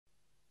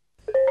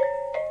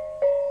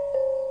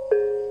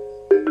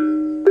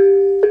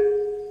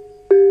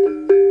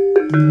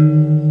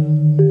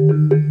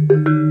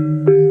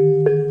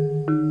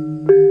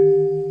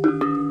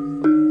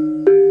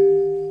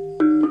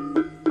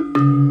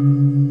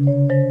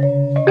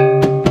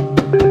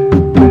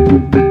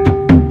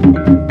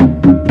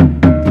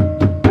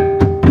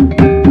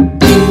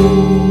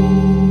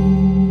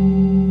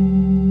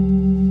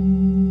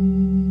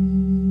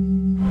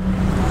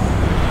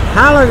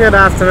Good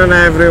afternoon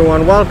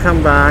everyone,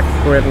 welcome back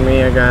with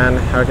me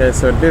again. Okay,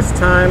 so this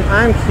time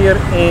I'm here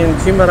in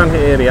Jimbaran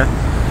area.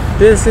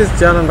 This is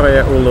Jalan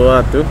Raya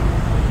Uluwatu,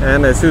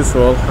 and as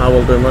usual I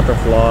will do a motor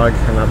vlog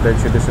and update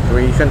you the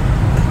situation.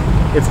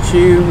 If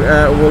you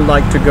would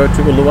like to go to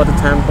Uluwatu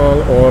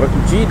Temple or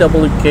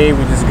GWK,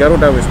 which is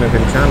Garuda Wisnu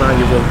Kencana,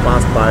 you will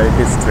pass by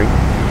this street.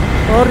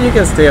 Or you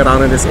can stay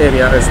around in this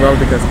area as well,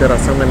 because there are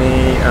so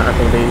many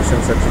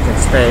accommodations that you can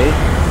stay.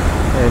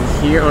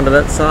 And here on the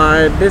left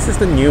side, this is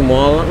the new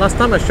mall. Last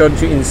time I showed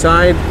you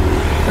inside,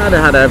 they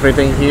had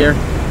everything here.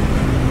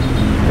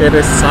 It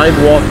is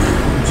sidewalk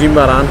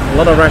Jimbaran, a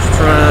lot of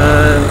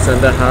restaurants,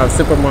 and they have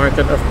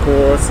supermarket, of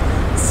course,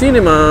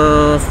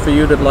 cinema for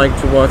you that like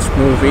to watch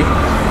movie.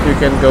 You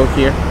can go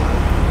here.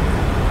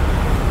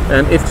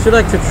 And if you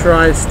like to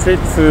try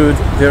street food,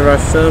 there are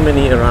so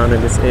many around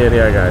in this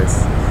area,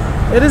 guys.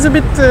 It is a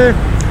bit,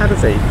 how to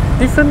say,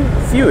 different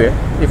view,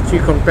 if you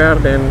compare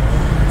then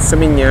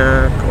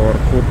Seminyak or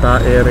Kuta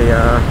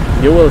area.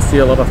 You will see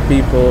a lot of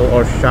people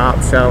or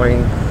shops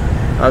selling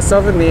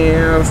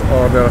souvenirs,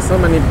 or there are so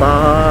many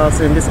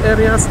bars in this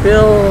area.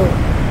 Still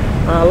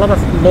a lot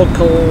of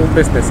local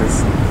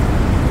businesses.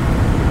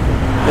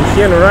 And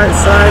here on the right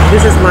side,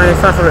 this is my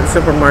favorite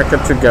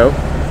supermarket to go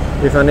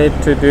if I need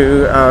to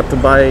do to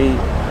buy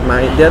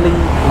my daily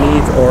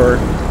needs or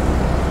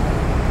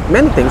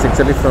many things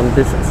actually from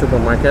this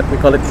supermarket. We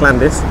call it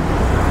Clandis.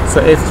 So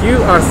if you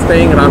are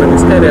staying around in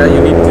this area, you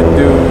need to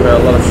do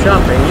a lot of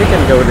shopping, you can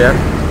go there.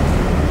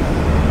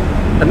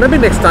 And maybe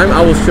next time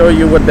I will show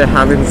you what they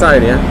have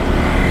inside, yeah?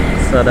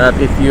 So that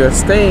if you are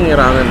staying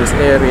around in this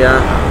area,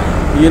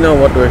 you know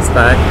what to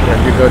expect when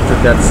you go to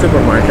that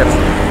supermarket.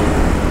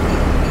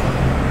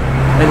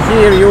 And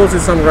here you will see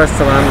some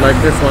restaurant like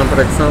this one, for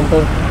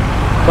example,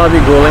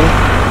 Babi Guling.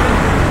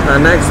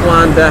 Next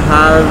one, they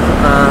have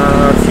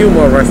a few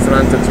more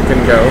restaurants that you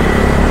can go.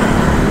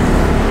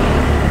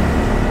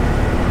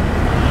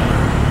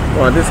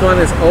 Well, this one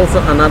is also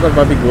another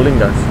Babi Guling,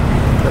 guys.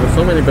 There are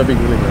so many Babi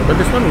Guling now, but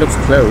this one looks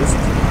closed.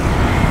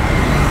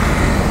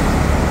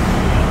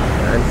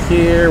 And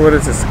here, what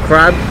is this?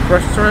 Crab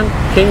restaurant?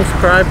 King's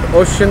Crab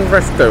Ocean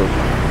Resto.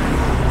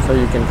 So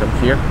you can come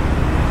here.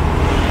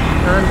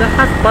 And they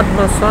have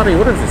Padmasari.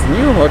 What is this?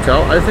 New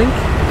hotel, I think.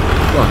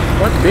 Wow,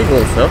 quite big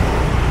also.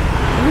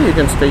 Maybe you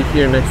can stay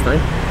here next time.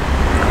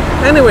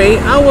 Anyway,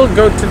 I will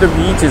go to the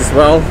beach as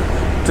well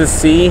to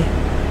see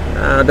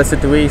the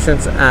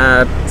situations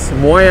at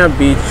Muaya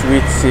beach,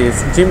 which is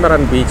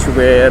Jimbaran beach,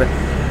 where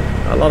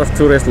a lot of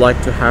tourists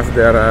like to have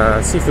their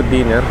seafood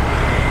dinner.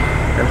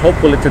 And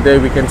hopefully today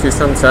we can see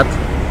sunset.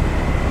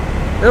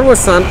 There was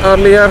sun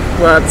earlier,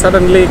 but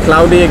suddenly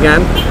cloudy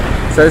again,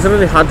 so it's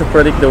really hard to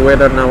predict the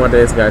weather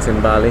nowadays, guys,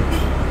 in Bali.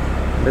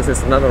 This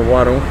is another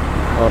warung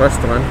or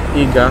restaurant,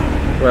 Iga,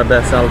 where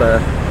they sell the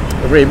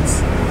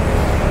ribs.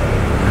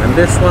 And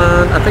this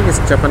one, I think it's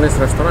Japanese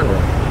restaurant.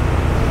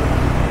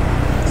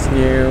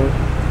 New.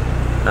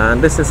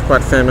 And this is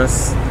quite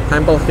famous,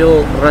 Temple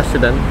Hill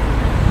Resident.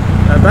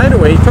 By the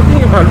way,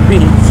 talking about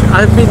beach,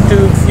 I've been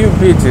to a few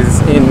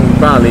beaches in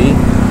Bali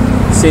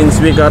since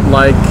we got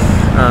like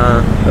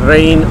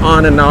rain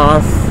on and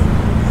off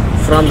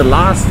from the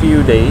last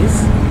few days.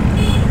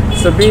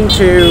 So been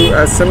to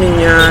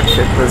Seminyak,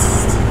 it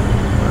was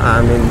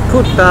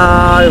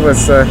Kuta, it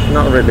was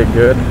not really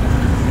good.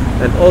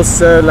 And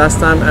also last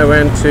time I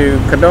went to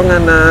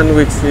Kadonganan,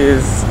 which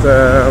is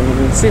the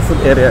seafood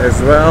area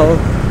as well.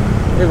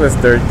 It was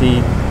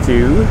dirty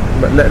too.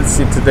 But let's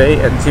see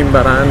today at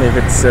Jimbaran if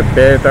it's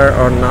better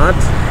or not.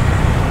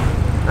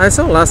 I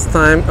saw last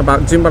time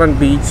about Jimbaran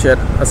beach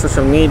at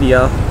social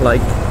media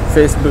like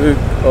Facebook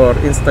or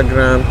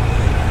Instagram.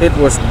 It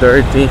was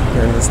dirty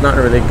and it's not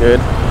really good.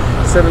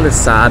 It's really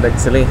sad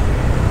actually.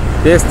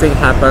 This thing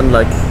happened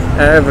like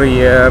every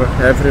year,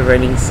 every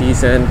raining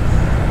season.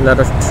 A lot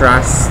of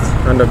trash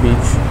on the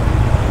beach.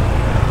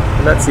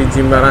 Let's see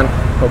Jimbaran.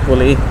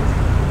 Hopefully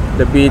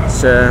the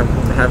beach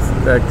have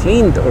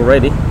cleaned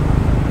already.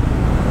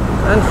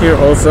 And here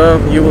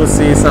also you will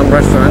see some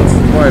restaurants.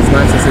 Well, it's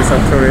nice to see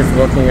some tourists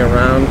walking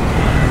around.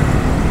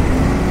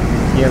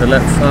 Here on the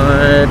left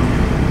side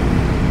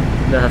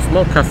they have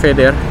small cafe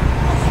there,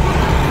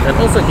 and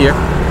also here.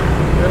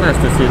 Very nice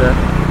to see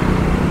that.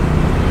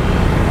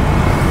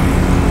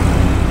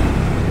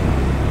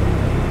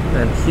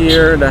 And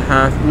here they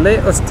have Le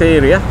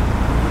Osteria.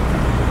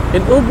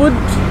 In Ubud,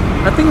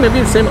 I think maybe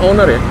the same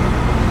owner,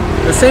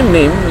 the same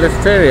name, Le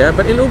Osteria,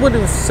 but in Ubud it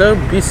was so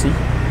busy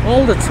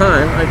all the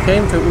time. I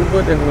came to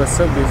Ubud and it was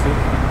so busy.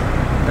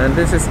 And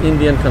this is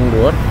Indian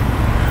Tandoor.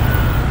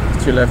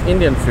 If you love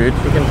Indian food,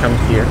 you can come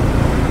here.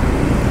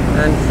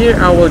 And here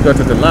I will go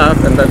to the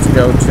left and let's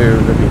go to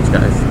the beach,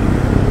 guys.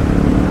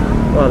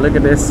 Well, look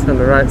at this on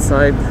the right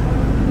side.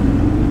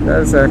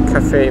 There's a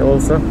cafe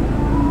also.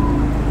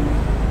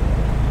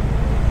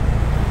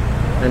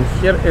 And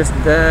here is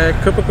the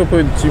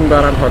Kupu-Kupu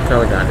Jimbaran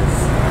Hotel,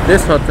 guys.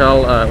 This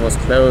hotel was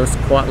closed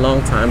quite a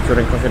long time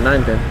during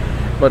COVID-19,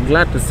 but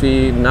glad to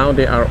see now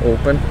they are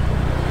open.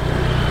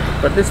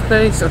 But this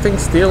place, I think,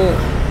 still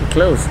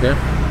closed, yeah.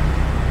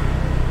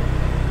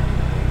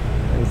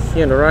 And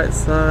here on the right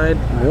side,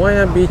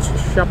 Muaya Beach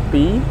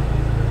Shopee.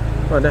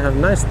 Oh, they have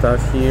nice stuff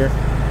here.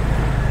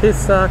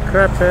 Pizza,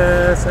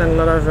 crepes, and a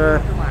lot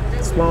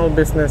of small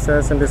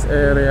businesses in this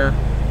area.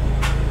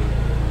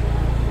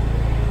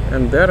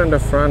 And there in the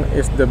front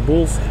is the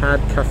Bull's Head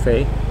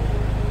Cafe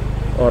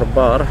or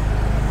bar.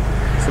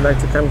 So you like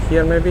to come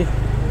here maybe?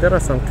 There are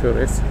some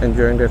tourists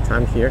enjoying their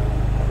time here.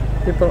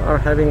 People are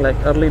having like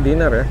early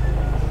dinner.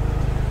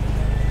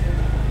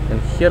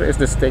 And here is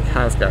the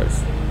steakhouse,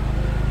 guys.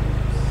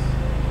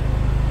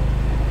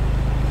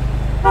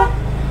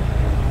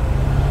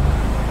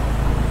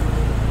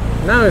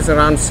 Now it's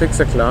around 6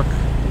 o'clock.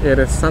 It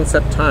is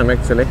sunset time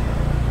actually.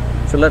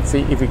 So let's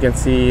see if we can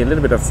see a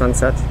little bit of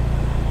sunset.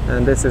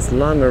 And this is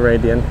La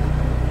Meridian.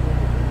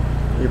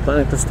 You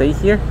planning to stay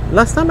here?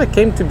 Last time I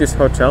came to this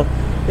hotel,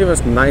 it was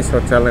a nice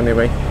hotel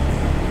anyway.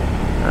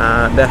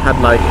 They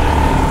have like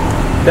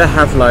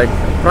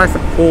a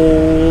private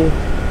pool,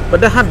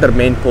 but they have their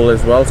main pool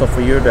as well. So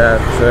for you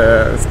that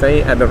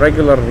stay at the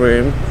regular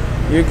room,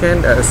 you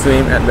can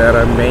swim at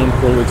their main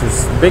pool, which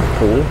is big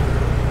pool.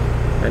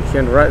 And here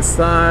on the right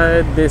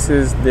side, this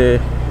is the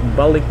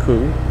Bali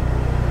Coup.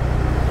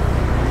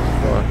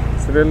 Wow,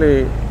 it's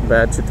really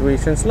bad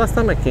situations. Last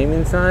time I came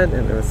inside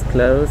and it was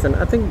closed, and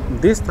I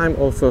think this time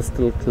also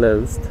still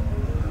closed.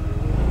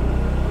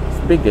 It's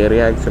a big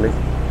area actually.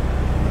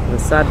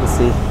 It's sad to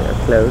see they're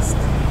closed.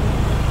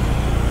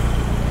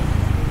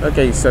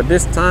 Okay, so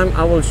this time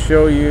I will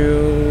show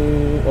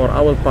you, or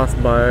I will pass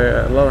by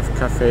a lot of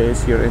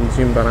cafes here in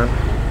Jimbaran.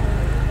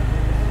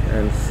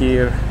 And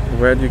here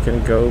where you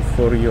can go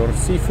for your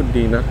seafood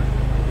dinner.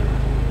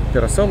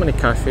 There are so many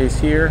cafes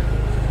here.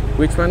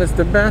 Which one is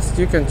the best?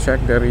 You can check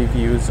the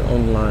reviews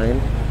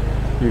online.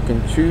 You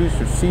can choose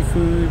your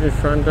seafood in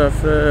front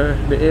of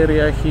the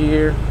area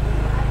here,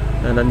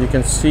 and then you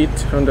can sit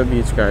on the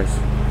beach, guys.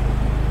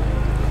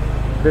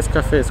 This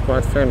cafe is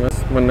quite famous,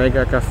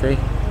 Muaya Cafe.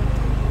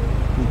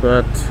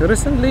 But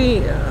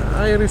recently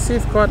I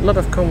received quite a lot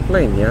of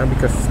complaint, yeah,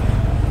 because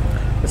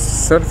the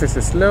service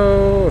is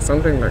slow or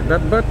something like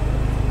that. But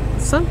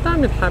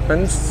sometimes it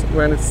happens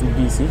when it's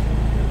busy.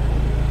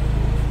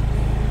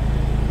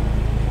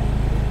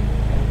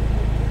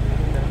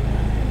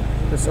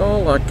 There's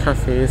all our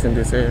cafes in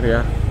this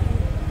area.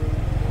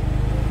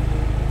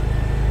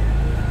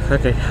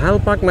 Okay, I'll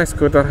park my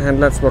scooter and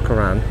let's walk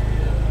around.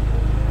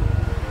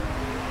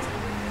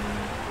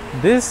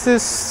 This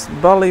is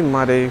Bali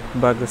Made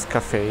Bagus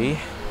Cafe,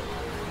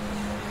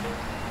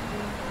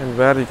 and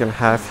where you can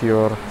have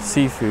your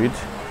seafood.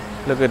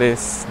 Look at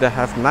this, they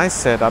have nice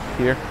setup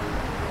here.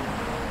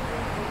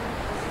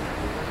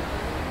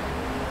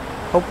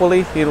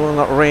 Hopefully it will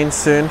not rain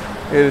soon.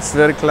 It is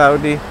very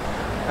cloudy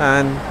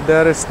and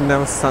there is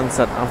no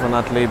sunset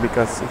unfortunately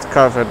because it's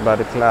covered by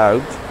the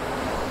cloud.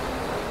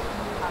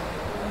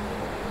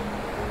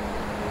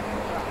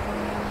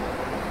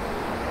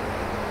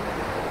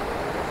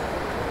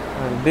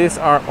 And these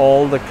are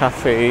all the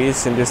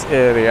cafes in this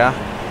area,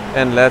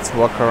 and let's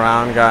walk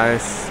around,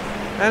 guys.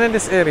 And in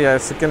this area,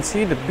 as you can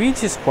see, the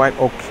beach is quite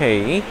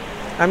okay.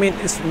 I mean,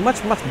 it's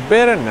much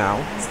better now.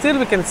 Still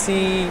we can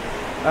see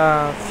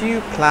a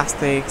few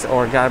plastics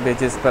or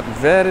garbages, but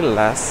very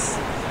less.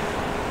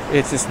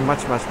 It is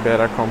much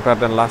better compared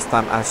than last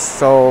time I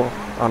saw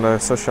on the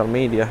social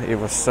media. It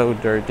was so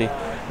dirty,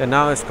 and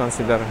now it's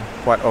considered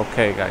quite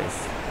okay,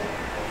 guys.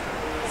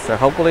 So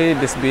hopefully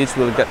this beach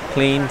will get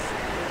cleaned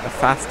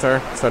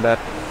faster so that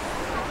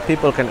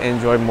people can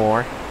enjoy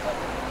more.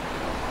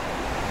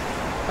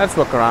 Let's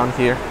walk around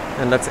here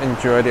and let's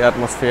enjoy the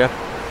atmosphere.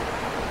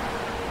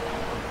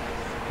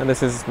 And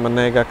this is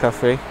Muaya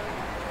Cafe.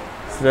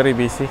 It's very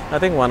busy. I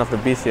think one of the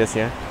busiest,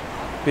 yeah,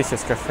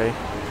 busiest cafe.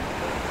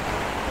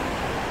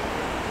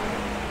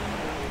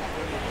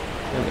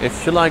 And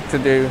if you like to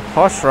do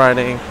horse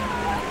riding,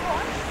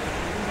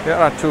 there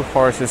are 2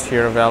 horses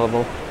here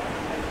available.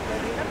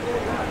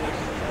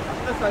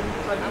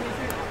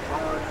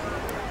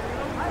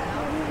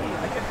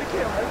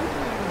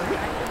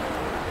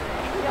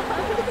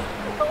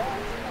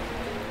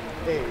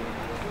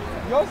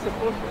 You're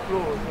supposed to flow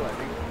also, I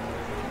think.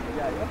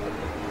 Yeah, you're supposed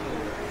to.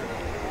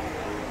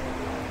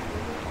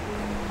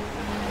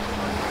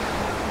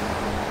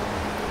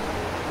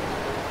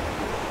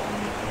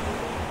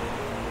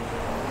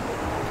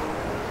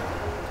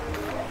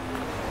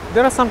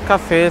 There are some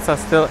cafes are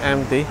still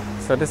empty,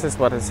 so this is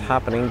what is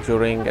happening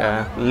during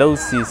low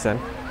season.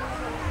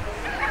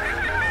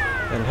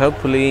 And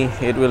hopefully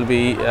it will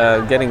be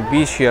getting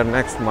busier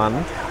next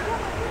month.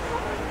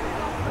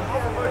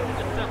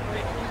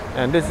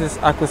 And this is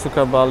Aku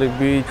Suka Bali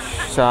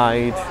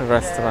Beachside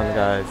Restaurant,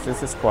 guys.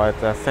 This is quite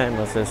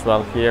famous as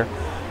well here.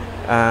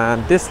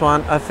 And this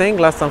one, I think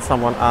last time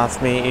someone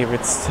asked me if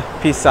it's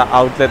pizza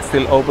outlet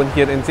still open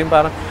here in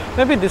Jimbaran.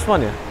 Maybe this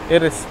one, yeah.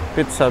 It is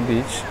Pizza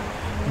Beach.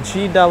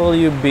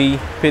 GWB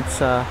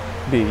Pizza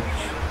Beach.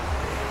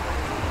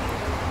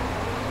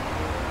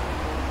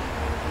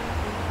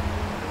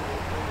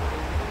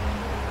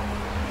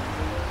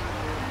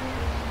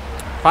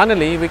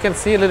 Finally, we can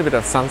see a little bit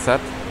of sunset.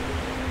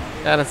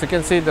 And as you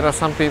can see, there are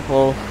some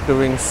people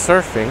doing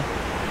surfing.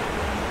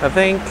 I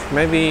think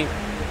maybe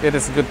it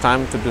is a good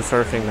time to do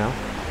surfing now.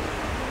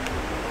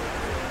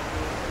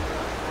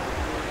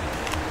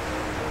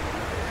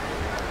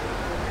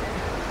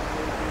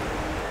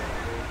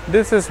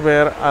 This is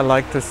where I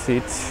like to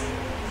sit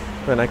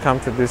when I come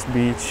to this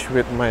beach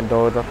with my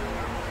daughter.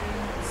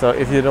 So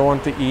if you don't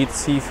want to eat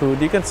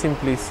seafood, you can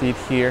simply sit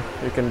here.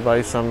 You can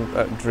buy some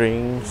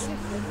drinks,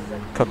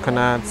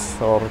 coconuts,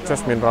 or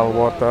just mineral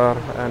water,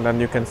 and then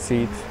you can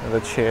sit in the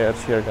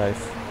chairs here, guys.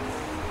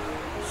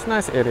 It's a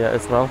nice area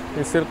as well.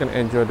 You still can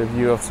enjoy the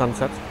view of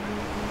sunset.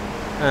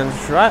 And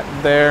right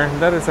there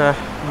is a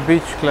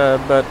beach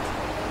club, but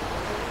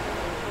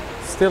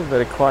still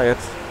very quiet.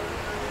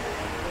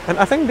 And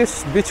I think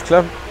this beach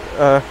club,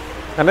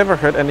 I never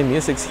heard any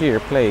music here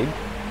played,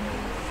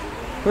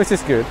 which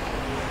is good.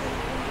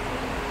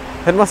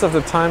 And most of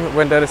the time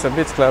when there is a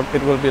beach club,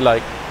 it will be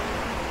like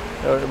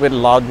with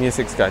loud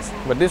music, guys.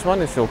 But this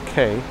one is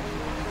okay.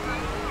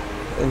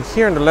 And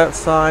here on the left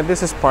side,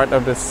 this is part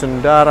of the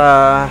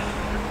Sundara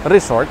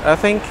resort, I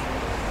think.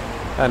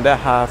 And they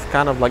have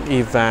kind of like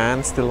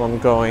events still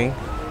ongoing.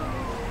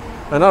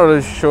 I'm not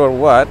really sure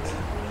what,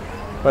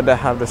 but they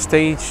have the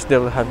stage, they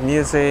will have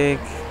music.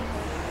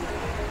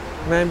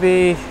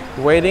 Maybe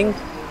waiting,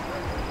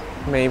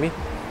 maybe.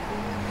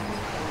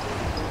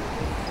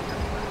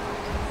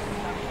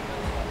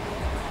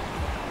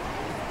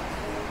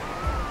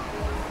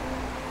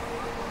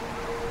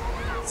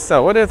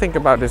 So what do you think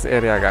about this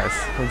area, guys?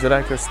 Would you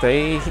like to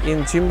stay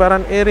in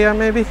Jimbaran area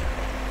maybe?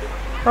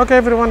 Okay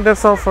everyone,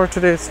 that's all for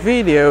today's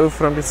video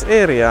from this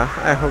area.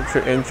 I hope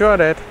you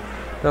enjoyed it.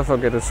 Don't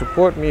forget to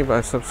support me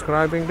by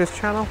subscribing this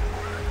channel.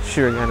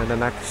 See you again in the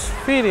next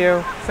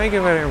video. Thank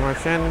you very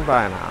much and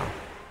bye now.